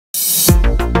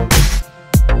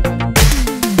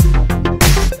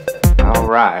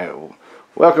Alright,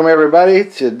 welcome everybody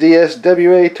to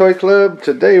DSWA Toy Club.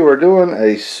 Today we're doing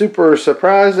a super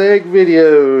surprise egg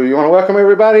video. You want to welcome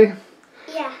everybody?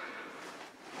 Yeah.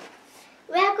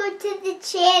 Welcome to the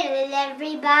channel,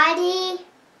 everybody.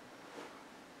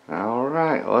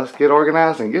 Alright, let's get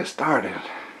organized and get started.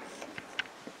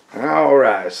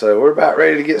 Alright, so we're about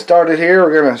ready to get started here.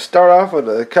 We're going to start off with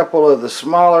a couple of the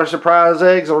smaller surprise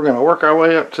eggs, and we're going to work our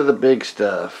way up to the big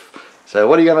stuff. So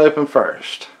what are you going to open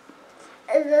first?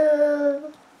 A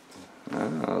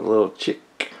little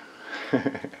chicken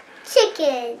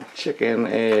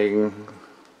egg.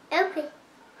 Okay.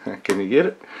 Can you get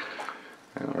it?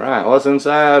 Alright, what's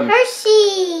inside?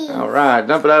 Hershey. Alright,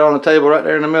 dump it out on the table right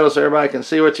there in the middle so everybody can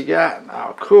see what you got.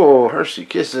 Oh, cool. Hershey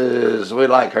Kisses. We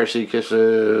like Hershey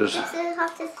Kisses. Is it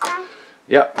off the side?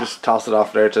 Yep, just toss it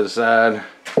off there to the side.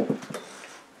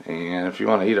 And if you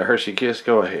want to eat a Hershey Kiss,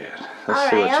 go ahead.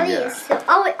 Let's see what you got. So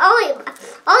I'll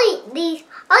eat these.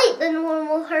 I'll eat the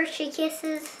normal Hershey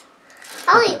Kisses.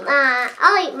 I'll eat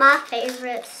my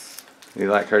favorites. You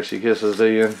like Hershey Kisses, do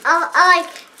you? I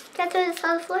like. Can I throw this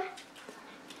on the floor?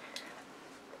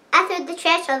 I threw the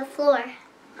trash on the floor.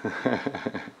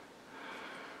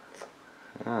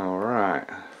 Alright.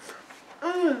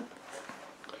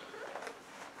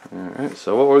 Alright,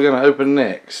 so what we're going to open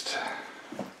next?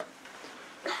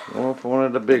 One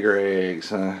of the bigger eggs,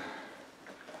 huh?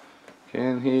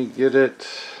 Can he get it?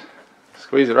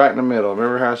 Squeeze it right in the middle.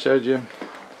 Remember how I showed you?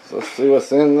 So let's see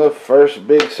what's in the first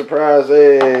big surprise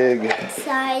egg.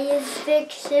 Science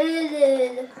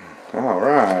fiction.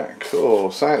 Alright,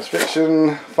 cool. Science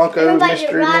fiction Funko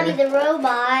mystery. Robbie the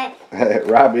robot.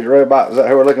 Robbie the robot, is that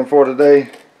who we're looking for today?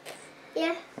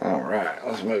 Yeah. Alright,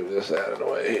 let's move this out of the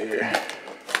way here.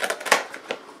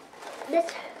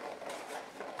 That's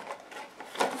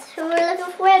who we're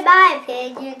looking for in my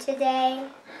opinion today.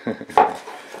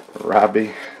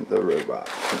 Robbie the robot.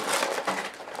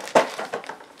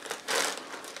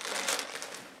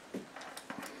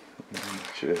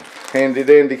 Handy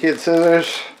dandy kid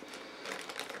scissors.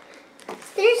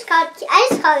 I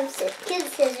just call them kid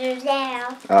scissors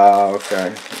now. Oh,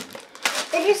 okay.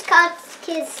 They're just called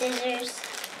kid scissors.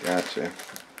 Gotcha.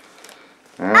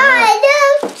 I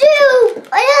know too!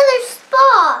 Another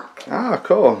Spock! Oh,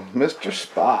 cool. Mr.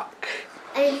 Spock.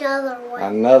 Another one.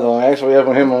 Another one. Actually, we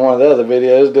opened him on one of the other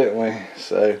videos, didn't we?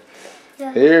 So,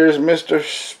 yeah. Here's Mr.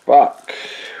 Spock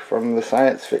from the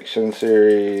science fiction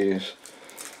series.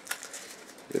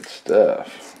 Good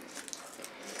stuff.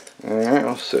 Alright,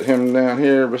 I'll sit him down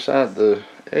here beside the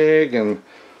egg, and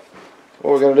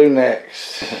what we're going to do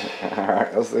next.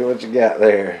 Alright, let's see what you got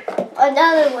there.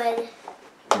 Another one.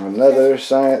 Another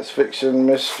science fiction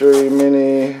mystery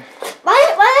mini.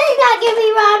 Why did you not give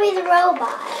me Robbie the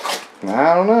robot?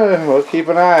 I don't know. We'll keep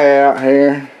an eye out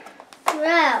here. We're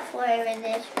out for him in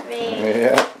this room.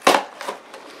 Yeah.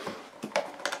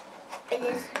 In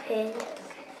this room.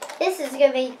 This is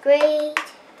going to be great.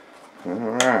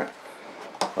 Alright.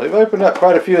 Well, we've opened up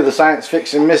quite a few of the science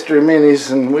fiction mystery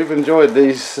minis, and we've enjoyed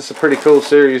these. This is a pretty cool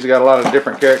series. You got a lot of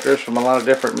different characters from a lot of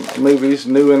different movies,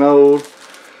 new and old.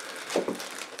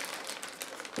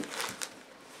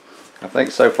 I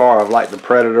think so far I've liked the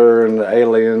Predator and the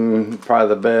Alien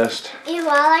probably the best. You know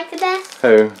what I like the best?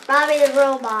 Who? Robbie the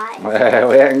robot. Well,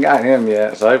 we haven't got him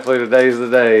yet, so hopefully today's the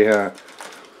day, huh?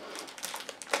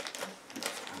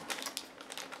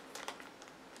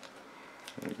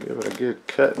 Give it a good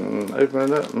cut and open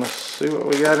it up, and let's see what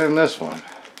we got in this one.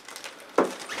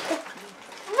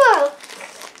 Whoa!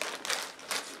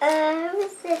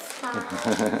 What's this one?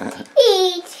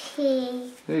 E.T.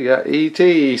 You got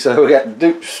E.T., so we got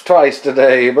dupes twice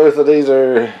today. Both of these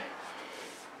are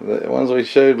the ones we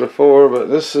showed before, but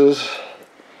this is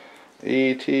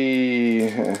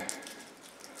E.T.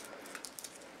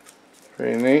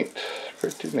 Pretty neat,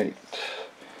 pretty neat.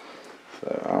 So,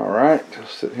 alright, we'll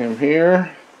sit him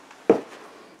here.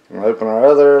 We'll open our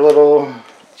other little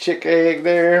chick egg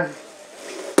there.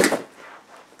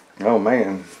 Oh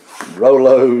man,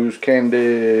 Rolo's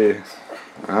candy.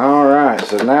 Alright,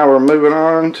 so now we're moving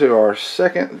on to our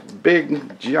second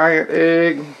big giant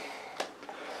egg.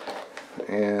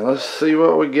 And let's see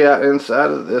what we got inside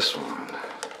of this one.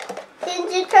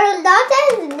 Ninja Turtle dog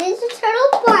and Ninja Turtle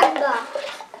barn dog.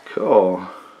 Cool.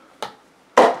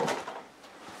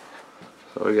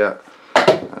 So we got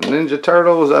a Ninja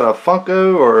Turtle. Is that a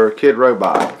Funko or a kid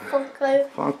robot? Funko.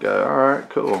 Funko. Alright,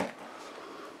 cool.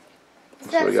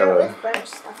 So we got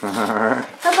Alright.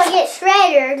 Hope I get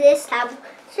Shredder this time.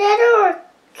 Shredder or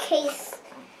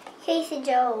Casey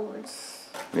Jones?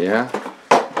 Yeah.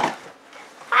 I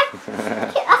threw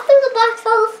the box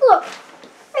on the floor.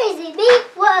 Crazy me.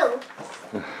 Whoa.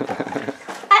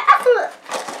 I threw it.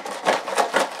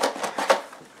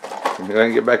 Go ahead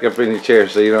and get back up in your chair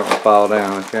so you don't fall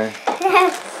down, okay?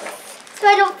 So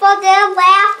I don't fall down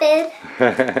laughing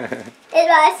in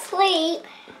my sleep.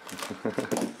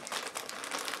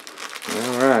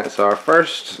 Alright, so our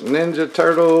first Ninja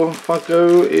Turtle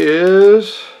Funko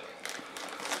is...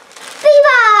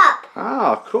 Bebop!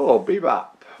 Oh, cool, Bebop.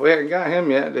 We haven't got him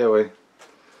yet, did we?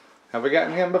 Have we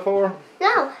gotten him before?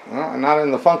 No. Well, not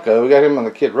in the Funko. We got him on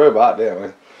the Kid Robot, didn't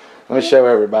we? Let me show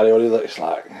everybody what he looks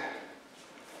like.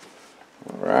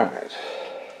 Alright.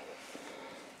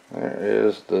 There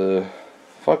is the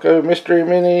Funko Mystery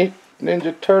Mini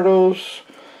Ninja Turtles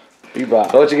Bebop.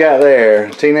 So what you got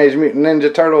there? Teenage Mutant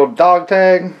Ninja Turtle dog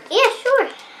tag? Yeah, sure.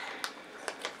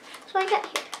 That's what I got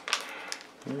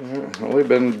here. Well, we've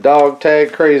been dog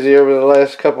tag crazy over the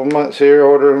last couple months here,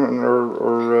 ordering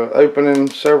or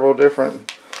opening several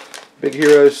different Big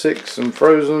Hero 6 and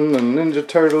Frozen and Ninja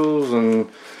Turtles and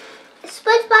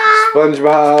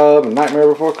SpongeBob and Nightmare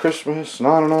Before Christmas and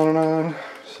on and on and on.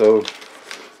 So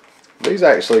these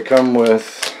actually come with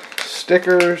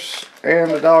stickers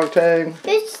and the dog tag.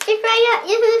 There's a sticker I got.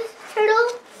 Is turtle?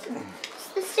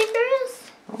 The sticker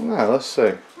is? Oh no, let's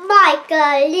see.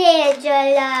 Michelangelo.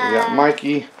 We got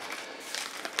Mikey.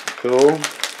 Cool.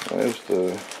 There's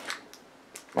the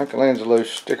Michelangelo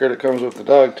sticker that comes with the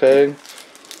dog tag.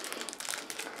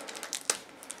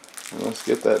 And let's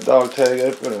get that dog tag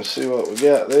open and see what we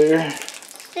got there.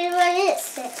 See what it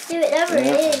says. See what number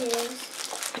it is.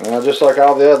 Just like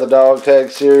all the other dog tag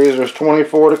series, there's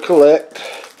 24 to collect.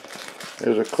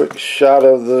 Here's a quick shot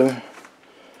of the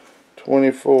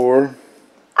 24.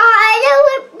 Oh, I know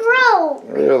it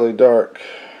broke. Really dark.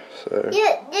 So.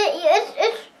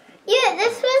 Yeah,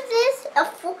 this was a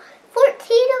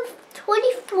 14 of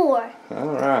 24.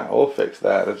 Alright, we'll fix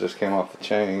that. It just came off the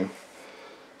chain.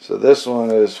 So this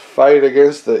one is Fight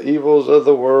Against the Evils of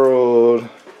the World.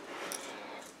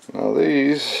 Now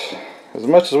these, as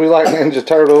much as we like Ninja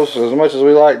Turtles, as much as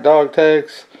we like dog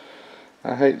tags,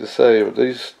 I hate to say, but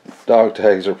these dog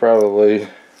tags are probably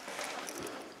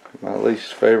my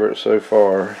least favorite so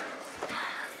far.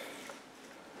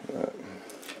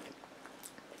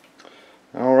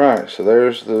 Alright, so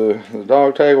there's the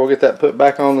dog tag. We'll get that put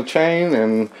back on the chain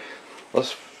and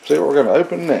let's see what we're going to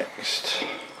open next.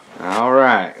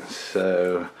 Alright,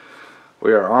 so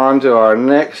we are on to our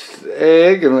next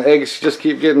egg, and the eggs just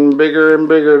keep getting bigger and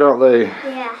bigger, don't they?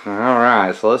 Yeah.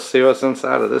 Alright, so let's see what's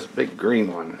inside of this big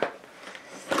green one.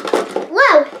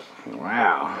 Whoa!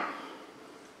 Wow.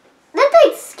 That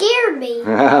thing scared me.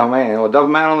 Oh man, we'll dump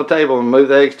them out on the table and move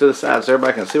the eggs to the side so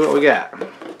everybody can see what we got.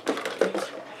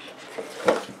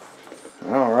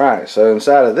 Alright, so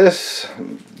inside of this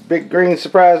big green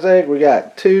surprise egg, we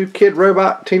got 2 Kid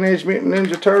Robot Teenage Mutant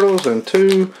Ninja Turtles and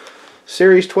 2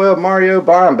 Series 12 Mario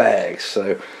blind bags.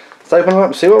 So let's open them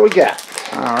up and see what we got.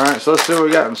 Alright, so let's see what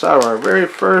we got inside of our very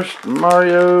first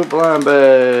Mario blind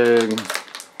bag.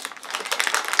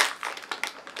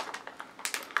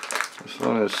 This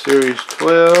one is Series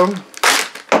 12.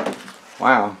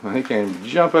 Wow, he came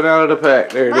jumping out of the pack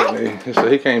there, didn't he? So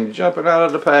he came jumping out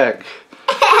of the pack.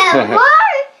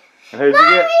 Who'd you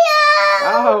get?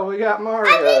 Oh, we got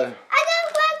Mario. I know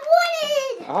what I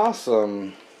wanted.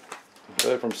 Awesome.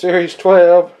 So from Series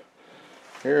 12,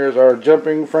 here's our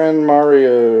jumping friend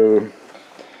Mario.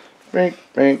 Bink,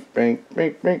 bink, bink,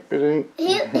 bink, bink, bink.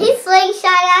 He slingshot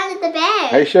out of the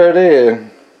bag. He sure did.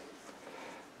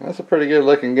 That's a pretty good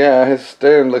looking guy. His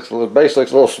stand looks base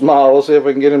looks a little small. We'll see if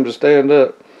we can get him to stand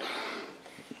up.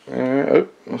 Oh,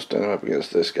 we'll stand up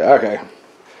against this guy. Okay.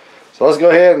 So let's go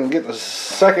ahead and get the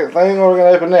second thing we're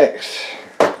going to open next.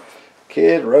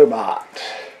 Kid Robot.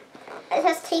 It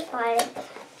has teeth on it.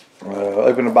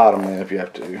 Open the bottom then if you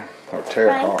have to. Or tear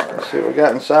it apart. Let's see what we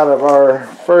got inside of our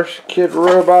first Kid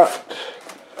Robot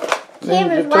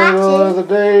Ninja Turtle of the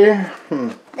day.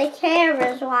 The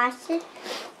camera's watching.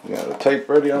 Got the tape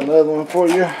ready on the other one for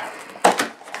you.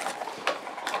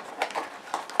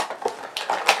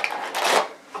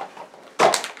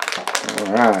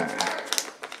 Alright.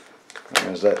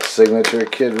 There's that signature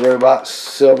Kid Robot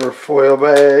silver foil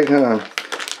bag, huh?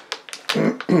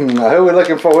 Now, who are we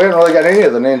looking for? We haven't really got any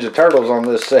of the Ninja Turtles on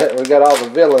this set. We got all the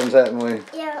villains, haven't we?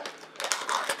 Yeah.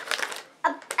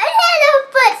 A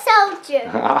foot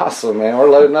soldier. Awesome, man. We're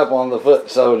loading up on the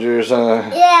foot soldiers, huh?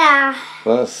 Yeah.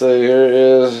 Let's see. Here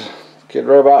is Kid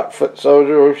Robot Foot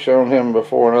Soldier. We've shown him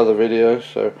before in other videos,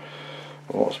 so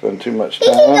we won't spend too much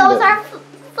time. He knows our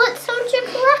foot soldier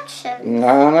collection.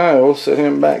 I know. We'll sit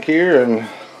him back here and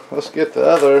let's get the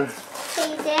other.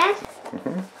 See, Dad?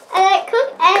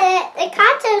 And at the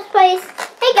contest place,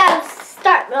 they got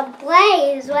starting a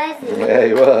blaze, wasn't he? Yeah,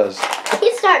 he was.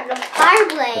 He's starting a fire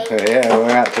blaze. Yeah, we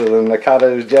went out to the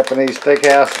Nakado's Japanese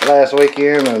Steakhouse last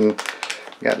weekend and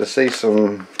got to see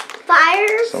some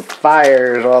fires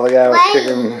while the guy was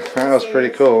cooking. That was pretty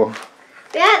cool.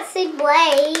 We got to see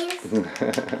blaze.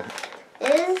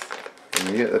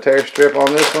 You get the tear strip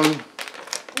on this one?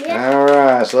 Yeah.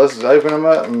 Alright, so let's open them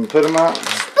up and put them out.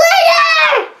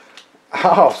 Splinter!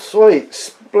 Oh, sweet.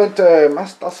 Splinter.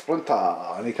 Master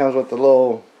Splinter. And he comes with the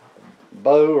little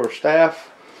bow or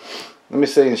staff. Let me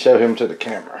see and show him to the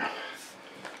camera.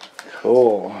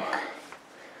 Cool.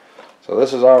 So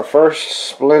this is our first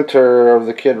Splinter of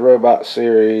the Kid Robot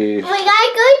series. We got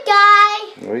a good guy.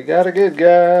 We got a good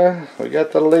guy. We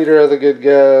got the leader of the good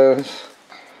guys.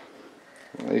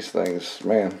 These things,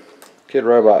 man. Kid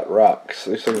Robot rocks.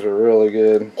 These things are really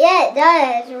good. Yeah, it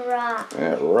does rock.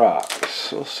 It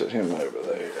rocks. We'll sit him over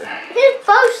there. His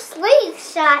both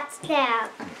slingshots down.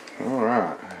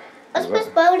 Alright. Let's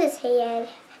just bow his head.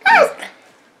 Let's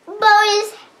bow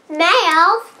his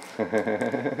mouth.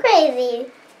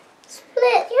 Crazy.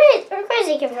 Split. You're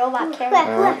crazy, Kid Robot camera.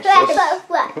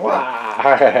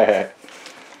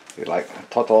 You like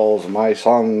turtles, my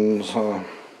sons.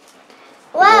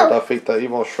 Whoa. Defeat the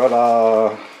evil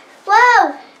Shredder.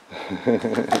 Whoa.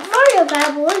 Mario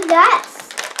Babble, look at that.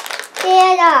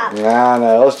 Stand up. Nah,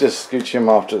 no, let's just scooch him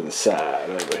off to the side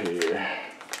over here.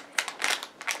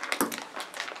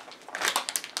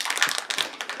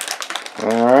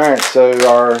 Alright, so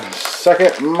our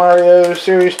second Mario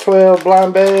Series 12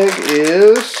 blind bag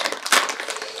is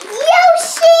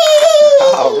Yoshi!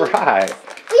 Alright.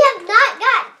 We have not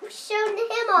shown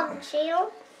him on the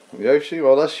channel. Yoshi,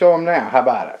 well let's show him now. How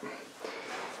about it?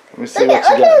 Let me see Look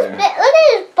what you got there. Look at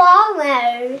his ball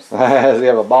nose. Does he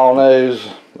have a ball nose?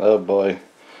 Oh boy.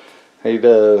 He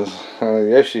does.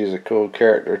 Yoshi's a cool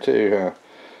character too, huh?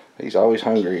 He's always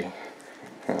hungry.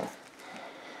 Huh.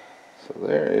 So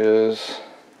there is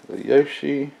the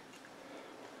Yoshi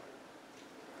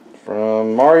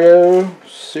from Mario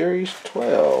Series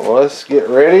 12. Let's get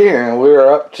ready and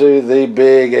we're up to the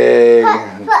big egg.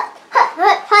 Alright.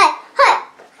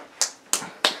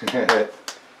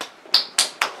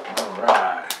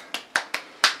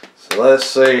 So let's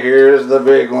see, here's the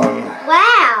big one.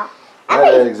 Wow.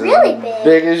 That egg's really as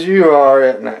big as you are,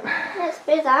 isn't it? That's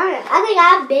big, I think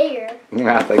I'm bigger.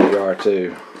 I think you are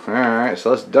too. Alright,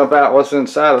 so let's dump out what's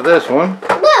inside of this one.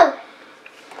 Whoa!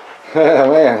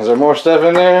 Man, is there more stuff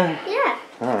in there? Yeah.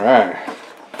 Alright.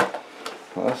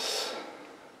 Let's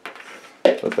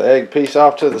put the egg piece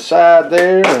off to the side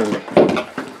there and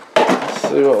let's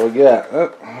see what we got.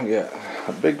 Oh, we got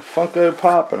a big Funko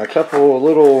Pop and a couple of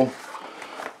little,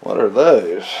 what are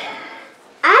those?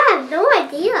 I have no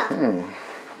idea.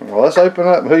 Well, let's open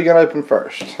up. Who are you going to open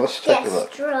first? Let's take a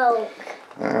look. Deathstroke.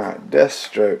 Alright,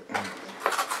 Deathstroke.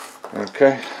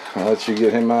 Okay, I'll let you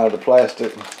get him out of the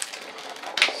plastic.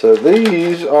 So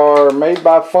these are made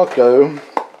by Funko.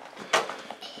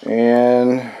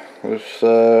 And there's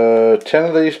 10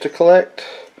 of these to collect.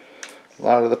 A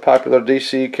lot of the popular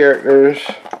DC characters.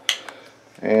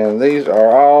 And these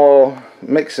are all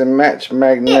mix and match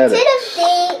magnetics. If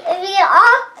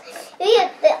you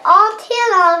get all 10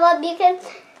 of them, you can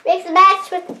mix and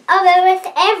match with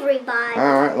everybody.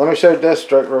 Alright, let me show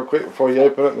Deathstroke real quick before you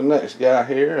open up the next guy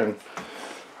here.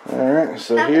 Alright,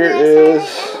 so here is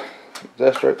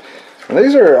Deathstroke. And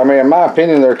these are, I mean, in my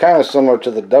opinion, they're kind of similar to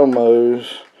the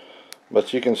Domos.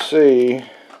 But you can see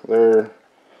they're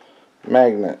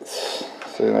magnets.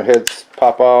 See their heads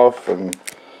pop off and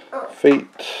feet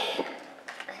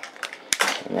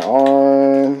and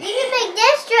arms. You can make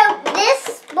Deathstroke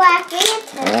this Black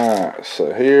Lantern. Alright,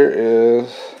 so here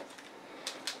is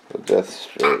the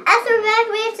Deathstroke. That's the Black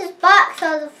Lantern's box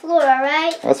on the floor,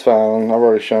 right? That's fine. I've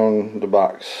already shown the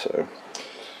box. So,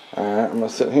 alright, I'm going to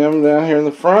sit him down here in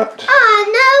the front. Oh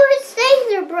no, his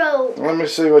things are broke. Let me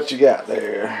see what you got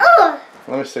there. Oh.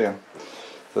 Let me see him.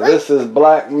 So this is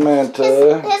Black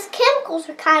Manta. His chemicals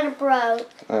are kind of broke.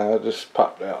 It just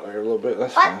popped out there a little bit.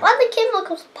 That's Why fine. the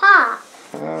chemicals pop?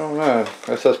 I don't know.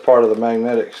 That's just part of the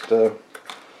magnetic stuff.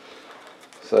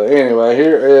 So anyway,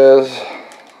 here is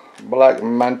Black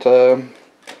Manta,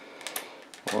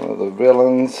 one of the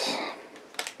villains.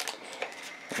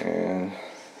 And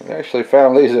we actually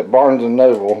found these at Barnes &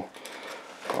 Noble.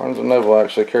 Barnes & Noble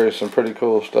actually carries some pretty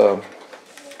cool stuff.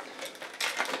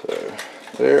 So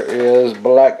there is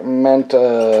Black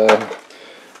Manta.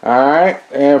 Alright,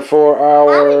 and for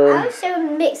our... I'll show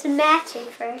mix and matching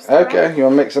first. Okay, right? you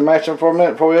want to mix and match them for a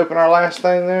minute before we open our last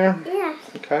thing there? Yeah.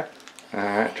 Okay.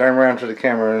 Alright, turn around to the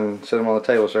camera and sit them on the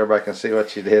table so everybody can see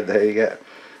what you did there. You got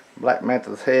Black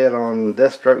Manta's head on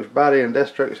Deathstroke's body and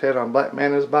Deathstroke's head on Black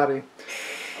Manta's body.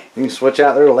 You can switch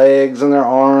out their legs and their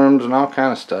arms and all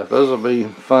kind of stuff. Those will be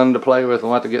fun to play with.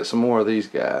 We'll have to get some more of these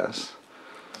guys.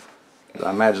 I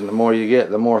imagine the more you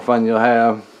get, the more fun you'll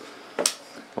have.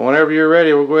 Well, whenever you're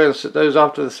ready, we'll go ahead and set those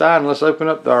off to the side and let's open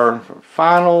up our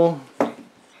final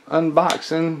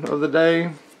unboxing of the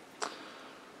day.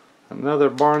 Another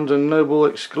Barnes & Noble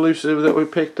exclusive that we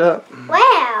picked up.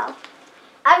 Wow.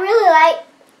 I really like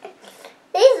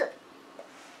these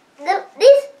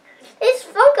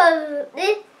Funko,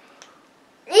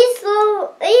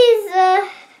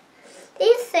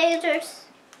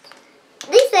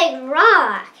 these things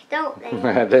rock, don't they?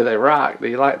 Do they rock? Do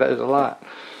you like those a lot?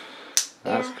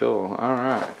 That's cool.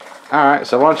 Alright. Alright,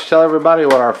 so why don't you tell everybody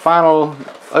what our final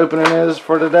opening is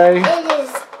for today? It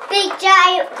is Big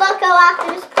Giant Funko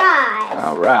Optimus Prime.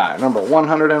 Alright, number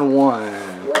 101.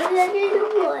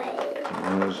 101.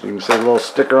 As you can see a little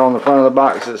sticker on the front of the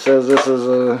box that says this is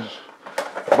a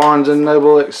Barnes &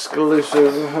 Noble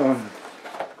exclusive.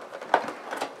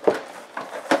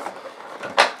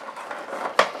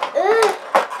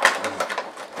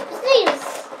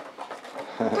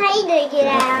 Get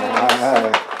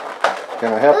out.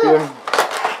 Can I help you?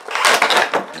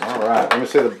 Alright, let me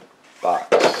see the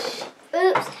box.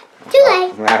 Oops. Too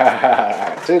late.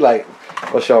 Too late.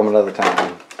 We'll show them another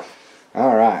time.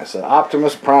 Alright, so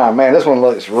Optimus Prime. Man, this one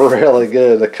looks really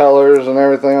good. The colors and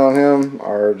everything on him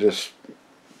are just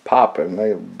popping. They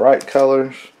have bright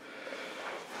colors.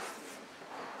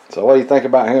 So what do you think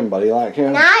about him, buddy? You like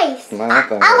him? Nice. I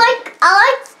like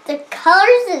the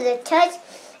colors and the touch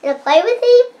and to play with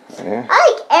him. Yeah.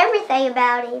 I like everything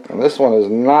about him. And this one is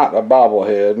not a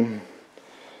bobblehead.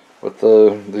 With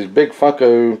these big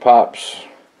Funko Pops,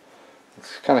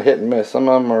 it's kind of hit and miss. Some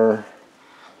of them are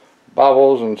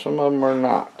bobbles and some of them are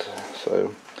not.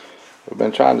 So we've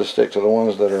been trying to stick to the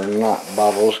ones that are not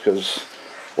bobbles because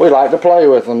we like to play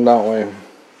with them, don't we?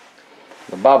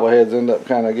 The bobbleheads end up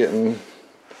kind of getting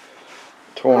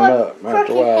torn up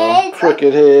after a while.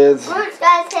 Crooked heads. One's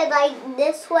got his head like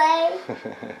this way.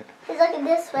 He's looking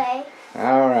this way.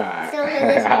 Alright. Still looking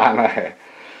this way.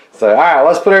 So, alright,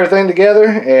 let's put everything together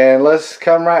and let's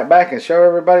come right back and show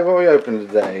everybody what we opened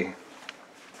today.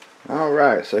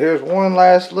 Alright, so here's one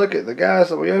last look at the guys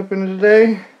that we opened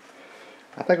today.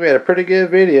 I think we had a pretty good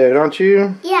video, don't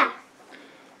you? Yeah.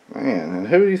 Man, and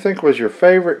who do you think was your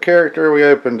favorite character we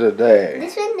opened today?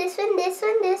 This one, this one, this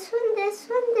one, this one, this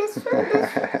one, this one,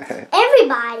 this one.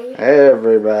 Everybody.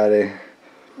 Everybody.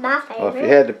 My favorite. Well, if you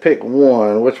had to pick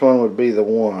one, which one would be the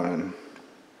one?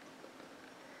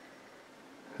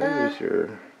 Who is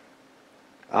your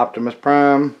Optimus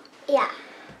Prime? Yeah.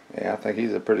 Yeah, I think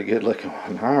he's a pretty good looking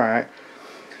one. Alright.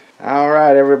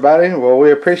 Alright, everybody. Well,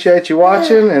 we appreciate you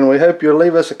watching, and we hope you'll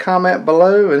leave us a comment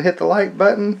below and hit the like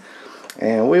button.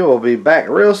 And we will be back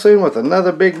real soon with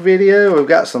another big video. We've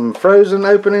got some Frozen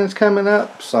openings coming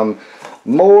up, some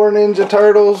more Ninja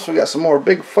Turtles. We got some more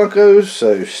big Funkos,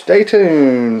 so stay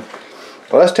tuned.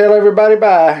 Well, let's tell everybody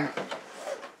bye.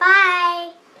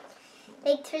 Bye.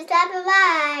 Thanks for stopping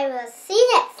by. We'll see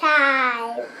you next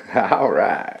time.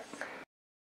 Alright.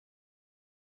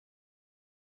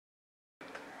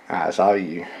 Alright, it's all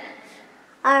you.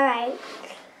 Alright.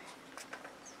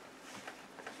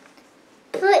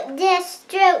 Put this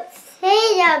strokes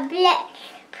head on black.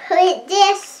 Put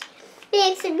this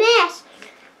mix and mash.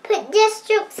 Put this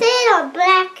strokes head on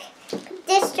black. Put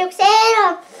this strokes head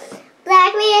on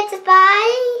Black Manta's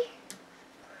body.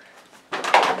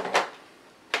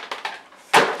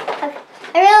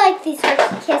 I really like these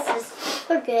Hershey Kisses.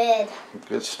 They're good.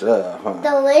 Good stuff, huh?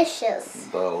 Delicious.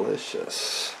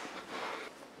 Delicious.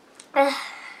 I'll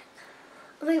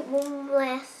eat one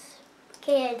last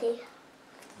candy.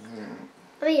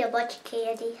 I'll eat a bunch of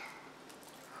candy.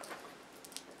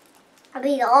 I'll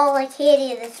eat all the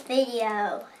candy in this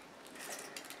video.